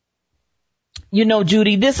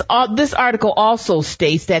 Judy, this article also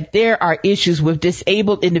states that there are issues with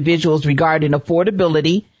disabled individuals regarding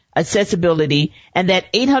affordability, accessibility, and that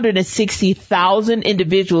 860,000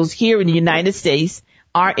 individuals here in the United States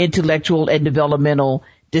are intellectual and developmental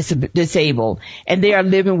disabled, and they are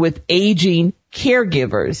living with aging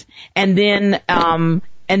caregivers. And then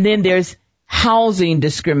there's housing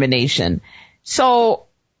discrimination. So,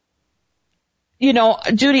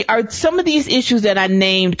 Judy, are some of these issues that I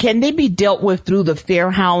named, can they be dealt with through the Fair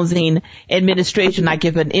Housing Administration? Like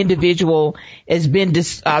if an individual has been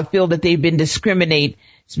feel that they've been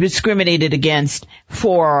discriminated against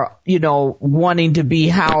for, wanting to be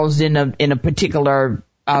housed in a particular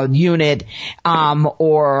unit,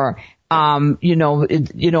 or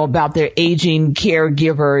about their aging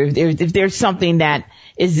caregiver. If there's something that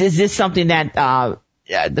is this something that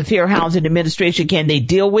the Fair Housing Administration, can they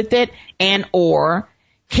deal with it, and or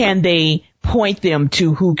can they point them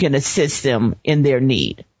to who can assist them in their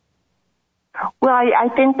need? Well, I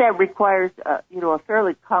think that requires a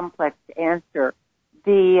fairly complex answer.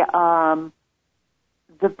 The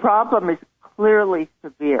problem is clearly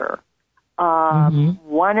severe.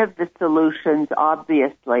 One of the solutions,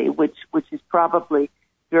 obviously, which is probably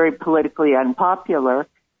very politically unpopular,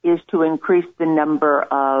 is to increase the number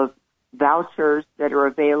of vouchers that are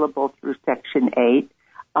available through Section 8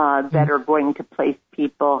 that are going to place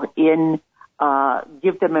people in,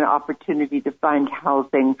 give them an opportunity to find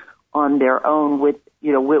housing on their own with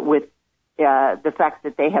the fact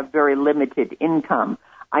that they have very limited income.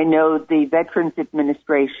 I know the Veterans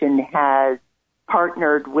Administration has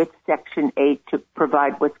partnered with Section 8 to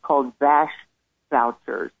provide what's called VASH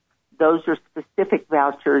vouchers. Those are specific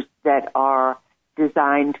vouchers that are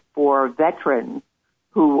designed for veterans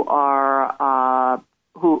who are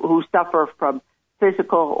who suffer from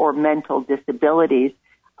physical or mental disabilities,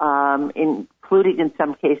 including in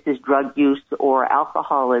some cases drug use or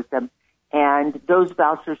alcoholism. And those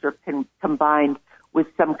vouchers are combined with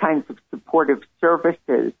some kinds of supportive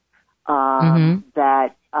services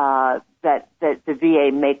that the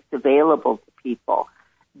VA makes available to people.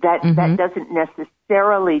 That doesn't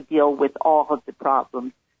necessarily deal with all of the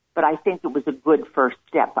problems, but I think it was a good first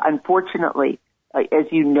step. Unfortunately,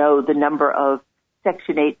 as you know, the number of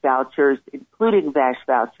Section 8 vouchers, including VASH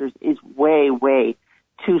vouchers, is way, way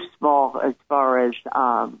too small as far as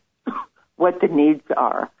what the needs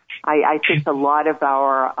are. I think a lot of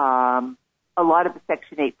the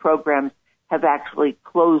Section 8 programs have actually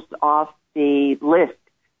closed off the list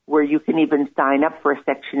where you can even sign up for a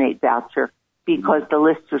Section 8 voucher because the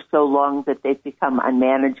lists are so long that they've become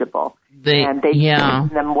unmanageable. And they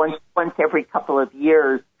change them once every couple of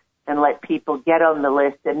years and let people get on the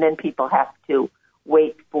list, and then people have to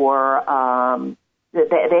wait for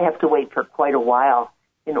they have to wait for quite a while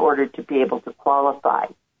in order to be able to qualify.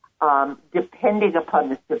 Depending upon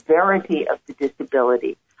the severity of the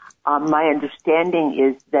disability, my understanding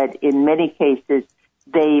is that in many cases,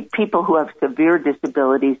 people who have severe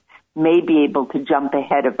disabilities may be able to jump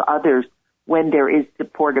ahead of others when there is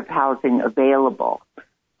supportive housing available.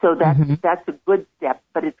 So that's a good step,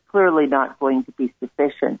 but it's clearly not going to be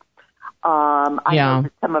sufficient. I know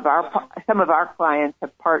that some of our clients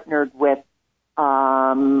have partnered with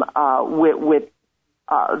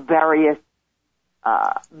various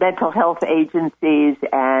mental health agencies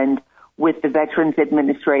and with the Veterans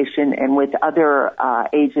Administration and with other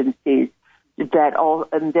agencies that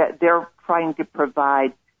they're trying to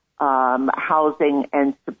provide housing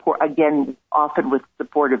and support, again, often with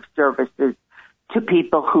supportive services to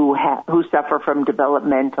people who suffer from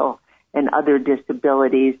developmental and other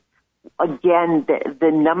disabilities. Again,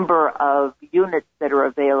 the number of units that are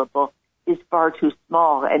available is far too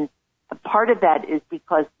small, and part of that is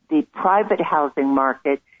because the private housing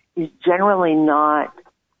market is generally not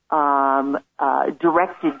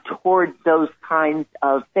directed towards those kinds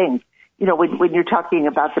of things. You know, when you're talking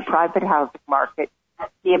about the private housing market,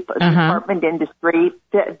 the apartment industry,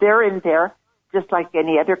 they're in there just like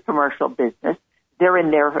any other commercial business. They're in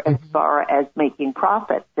there as far as making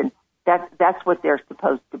profits, and that's what they're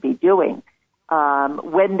supposed to be doing.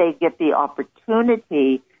 When they get the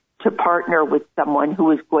opportunity to partner with someone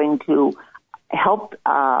who is going to help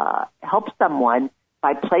someone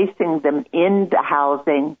by placing them in the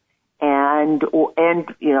housing and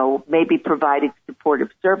you know, maybe providing supportive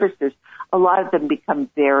services, a lot of them become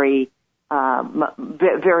very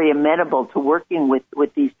amenable to working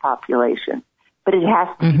with these populations. But it has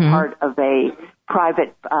to be part of a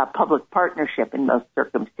private public partnership in most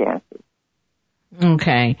circumstances.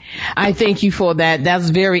 Okay. I thank you for that. That's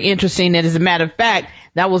very interesting. And as a matter of fact,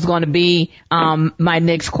 that was going to be my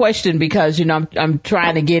next question, because, you know, I'm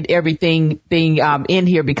trying to get everything in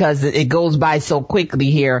here because it goes by so quickly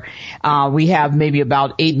here. We have maybe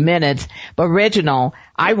about 8 minutes. But Reginald,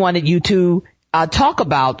 I wanted you to talk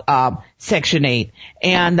about Section 8,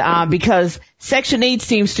 and because Section 8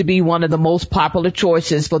 seems to be one of the most popular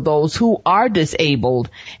choices for those who are disabled,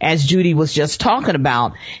 as Judy was just talking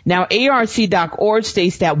about. Now, ARC.org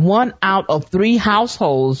states that 1 out of 3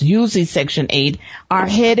 households using Section 8 are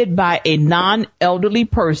headed by a non-elderly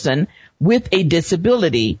person with a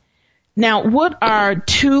disability. Now, what are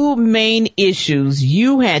 2 main issues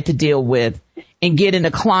you had to deal with in getting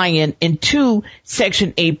a client into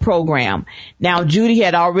Section 8 program? Now, Judy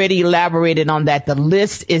had already elaborated on that. The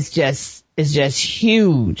list is just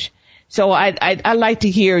huge. So I'd like to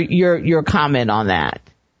hear your comment on that.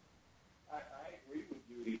 I agree with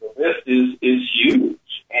Judy. The list is huge,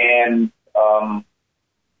 and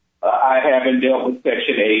I haven't dealt with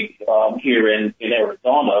Section 8 here in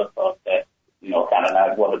Arizona. That, you know, kind of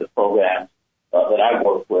not one of the programs that I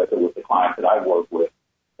work with, or with the clients that I work with.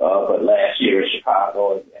 But last year in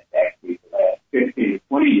Chicago, and actually the last 15 to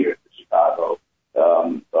 20 years in Chicago,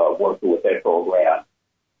 working with that program,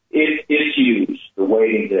 it's huge. The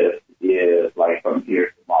waiting list is like from here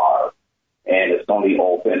to Mars, and it's only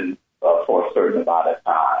open for a certain amount of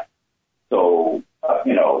time. So,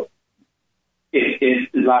 you know, a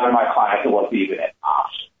lot of my clients, it wasn't even an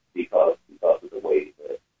option because of the waiting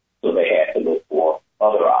list. So they had to look for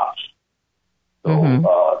other options.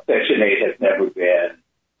 So Section 8 has never been,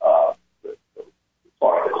 as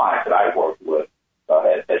far as the clients that I work with,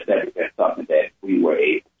 has never been something that we were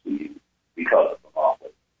able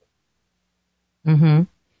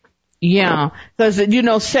Yeah, because,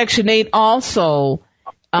 Section 8 also,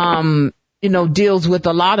 deals with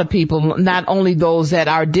a lot of people, not only those that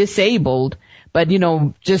are disabled, but,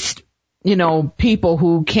 just, people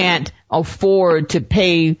who can't afford to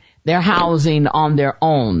pay their housing on their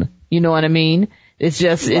own. You know what I mean? It's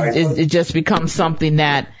just, it just becomes something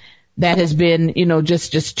that has been,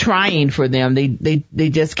 just trying for them. They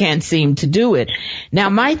just can't seem to do it. Now,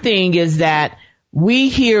 my thing is that we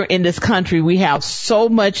here in this country, we have so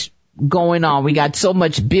much going on. We got so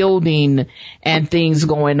much building and things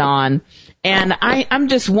going on. And I'm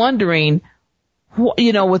just wondering,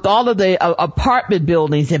 with all of the apartment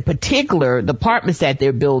buildings in particular, the apartments that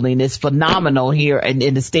they're building is phenomenal here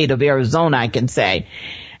in the state of Arizona, I can say.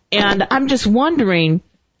 And I'm just wondering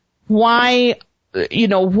why,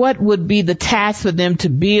 what would be the task for them to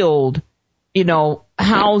build,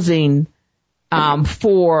 housing,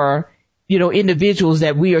 for, individuals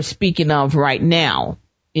that we are speaking of right now.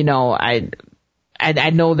 I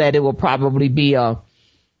know that it will probably be have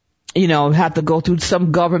to go through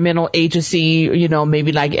some governmental agency,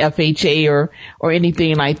 maybe like FHA or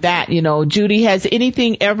anything like that. Judy, has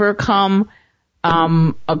anything ever come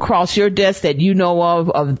across your desk that you know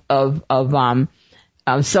of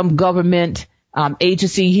some government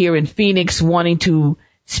agency here in Phoenix wanting to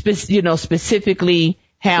specifically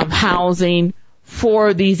have housing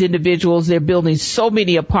for these individuals? They're building so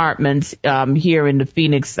many apartments here in the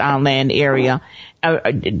Phoenix land area.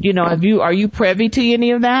 Are you privy to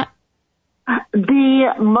any of that?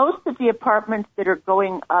 Most of the apartments that are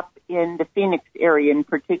going up in the Phoenix area in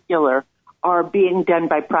particular are being done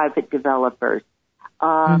by private developers.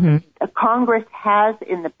 Congress has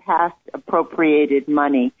in the past appropriated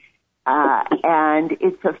money, and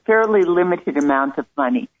it's a fairly limited amount of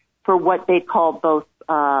money for what they call both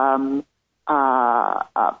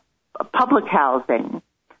public housing,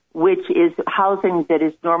 which is housing that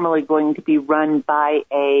is normally going to be run by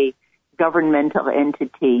a governmental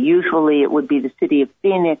entity. Usually it would be the city of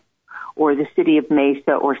Phoenix or the city of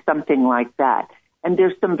Mesa or something like that. And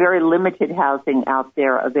there's some very limited housing out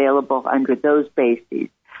there available under those bases.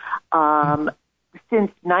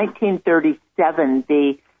 Since 1937,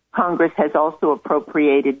 the Congress has also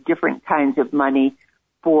appropriated different kinds of money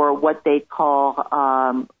for what they call,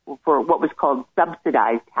 for what was called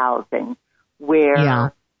subsidized housing,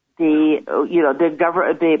 where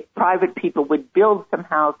the private people would build some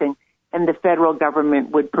housing and the federal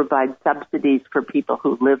government would provide subsidies for people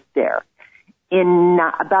who lived there. In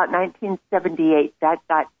about 1978, that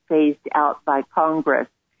got phased out by Congress,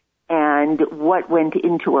 and what went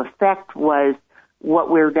into effect was what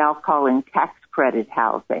we're now calling tax credit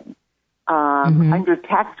housing. Under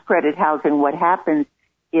tax credit housing, what happens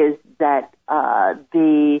is that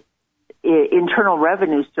the Internal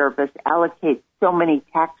Revenue Service allocates so many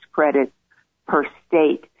tax credits per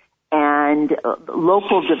state, and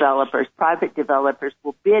local developers, private developers,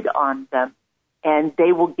 will bid on them, and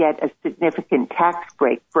they will get a significant tax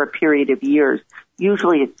break for a period of years.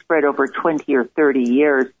 Usually it's spread over 20 or 30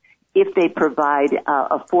 years if they provide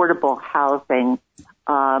affordable housing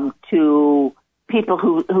to people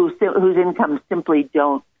whose incomes simply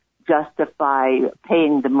don't justify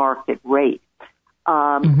paying the market rate.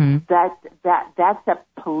 That's a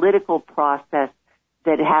political process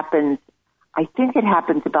that happens. I think it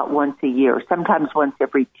happens about once a year, sometimes once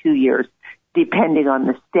every 2 years, depending on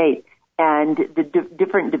the state. And the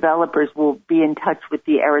different developers will be in touch with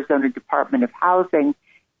the Arizona Department of Housing,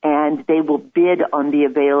 and they will bid on the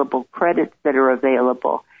available credits that are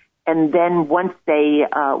available. And then once they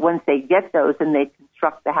get those and they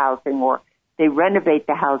construct the housing or they renovate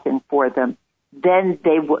the housing for them, then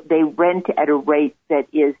they rent at a rate that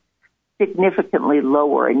is significantly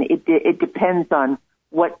lower. And it depends on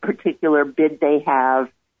what particular bid they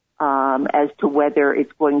have as to whether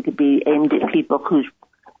it's going to be aimed at people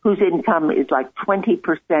whose income is like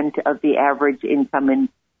 20% of the average income in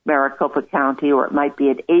Maricopa County, or it might be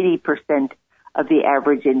at 80% of the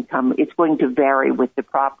average income. It's going to vary with the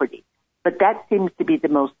property. But that seems to be the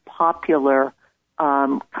most popular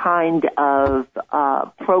kind of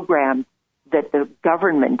program that the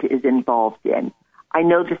government is involved in. I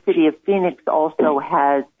know the city of Phoenix also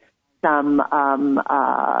has some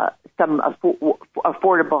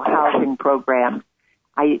affordable housing programs.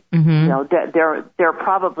 There are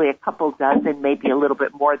probably a couple dozen, maybe a little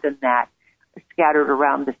bit more than that, scattered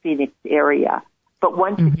around the Phoenix area. But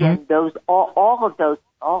once again,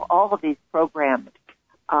 all of these programs,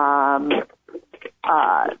 the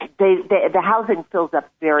housing fills up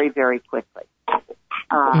very, very quickly.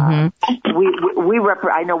 I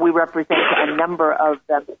know we represent a number of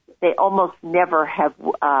them. They almost never have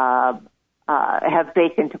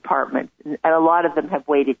vacant apartments, and a lot of them have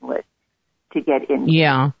waiting lists. get into.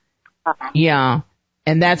 Yeah. Yeah.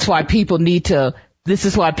 And that's why people need to, this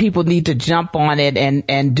is why people need to jump on it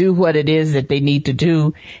and do what it is that they need to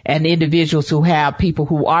do. And individuals who have people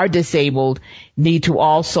who are disabled need to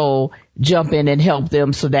also jump in and help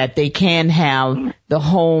them so that they can have the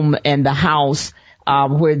home and the house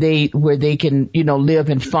where they can, live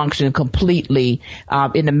and function completely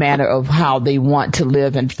in the manner of how they want to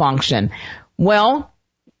live and function. Well,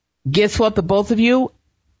 guess what, the both of you?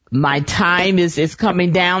 My time is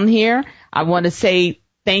coming down here. I want to say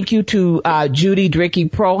thank you to Judy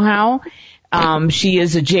Dricky Prohow. She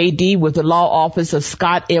is a JD with the law office of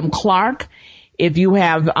Scott M. Clark. If you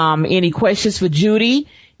have any questions for Judy,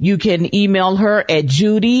 you can email her at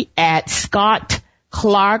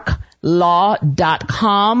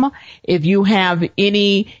judy@scottclarklaw.com. If you have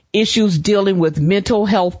any issues dealing with mental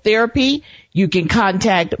health therapy, you can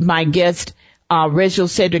contact my guest, Reginald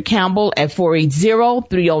Cedric Campbell, at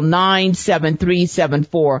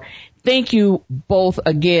 480-309-7374. Thank you both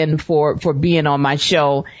again for being on my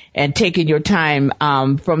show and taking your time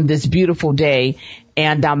from this beautiful day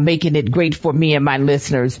and making it great for me and my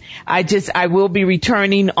listeners. I will be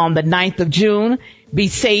returning on the 9th of June. Be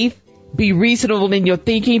safe, be reasonable in your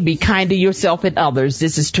thinking, be kind to yourself and others.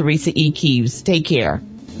 This is Teresa E. Keeves. Take care.